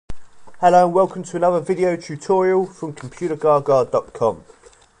Hello and welcome to another video tutorial from ComputerGaga.com.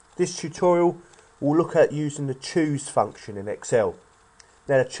 This tutorial will look at using the choose function in Excel.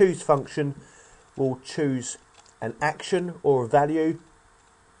 Now the choose function will choose an action or a value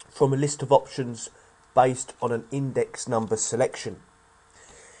from a list of options based on an index number selection.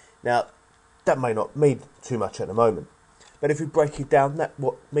 Now that may not mean too much at the moment, but if we break it down, that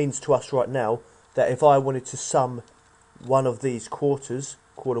what means to us right now that if I wanted to sum one of these quarters,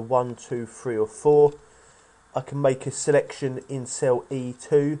 quarter 1, 2, 3 or 4, I can make a selection in cell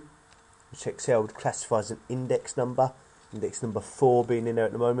E2, which Excel would classify as an index number 4 being in there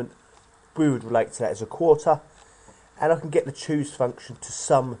at the moment. We would relate to that as a quarter, and I can get the choose function to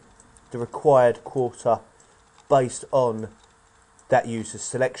sum the required quarter based on that user's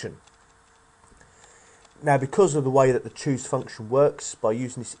selection. Now, because of the way that the choose function works, by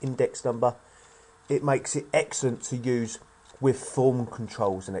using this index number, it makes it excellent to use with form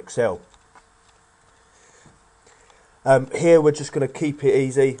controls in Excel. Here we're just going to keep it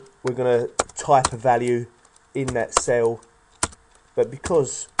easy. We're going to type a value in that cell, but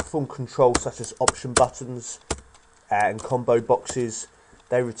because form controls such as option buttons and combo boxes,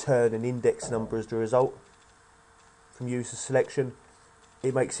 they return an index number as the result from user selection,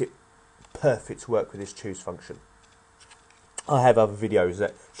 it makes it perfect to work with this choose function. I have other videos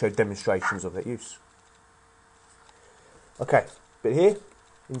that show demonstrations of that use. Okay, but here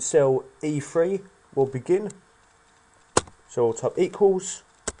in cell E3 we'll begin. So we'll type equals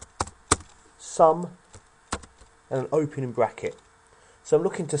sum and an opening bracket. So I'm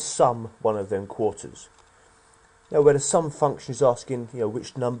looking to sum one of them quarters. Now where the sum function is asking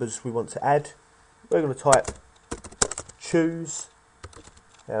which numbers we want to add, we're going to type choose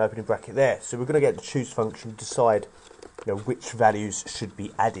and an opening bracket there. So we're going to get the choose function to decide which values should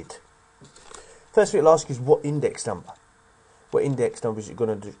be added. First thing it'll ask is what index number. What index number is it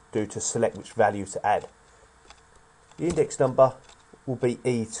going to do to select which value to add? The index number will be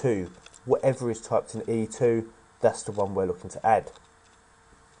E2. Whatever is typed in E2, that's the one we're looking to add.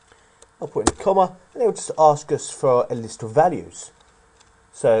 I'll put in a comma, and it will just ask us for a list of values.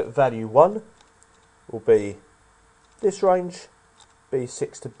 So value 1 will be this range,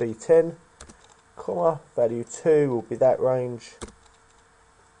 B6 to B10, comma, value 2 will be that range,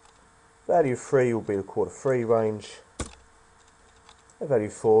 value 3 will be the quarter 3 range, and value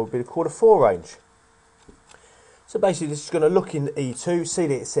 4 will be the quarter 4 range. So basically this is going to look in E2, see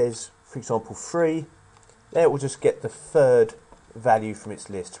that it says, for example, 3, then it will just get the third value from its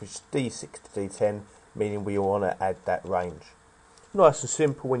list, which is D6 to D10, meaning we want to add that range. Nice and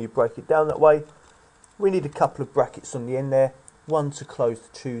simple when you break it down that way. We need a couple of brackets on the end there, one to close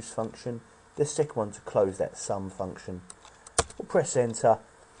the choose function, the second one to close that sum function. We'll press enter,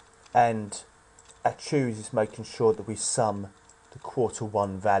 and our choose is making sure that we sum the quarter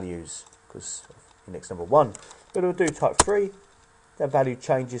 1 values, because index number 1. But we'll do type 3, that value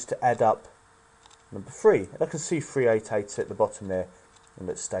changes to add up number 3. And I can see 388 at the bottom there in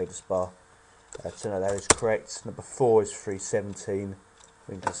that status bar. To know that is correct. Number 4 is 317.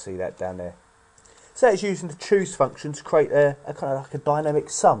 We can see that down there. So it's using the choose function to create a kind of like a dynamic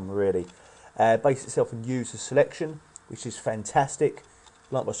sum, really. Based itself on user selection, which is fantastic.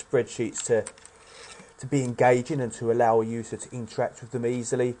 I like my spreadsheets to be engaging and to allow a user to interact with them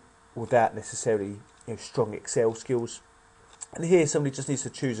easily without necessarily strong Excel skills. And here somebody just needs to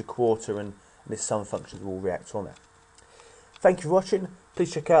choose a quarter, and this sum function will react on it. Thank you for watching.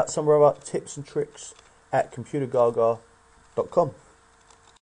 Please check out some of our tips and tricks at ComputerGaga.com.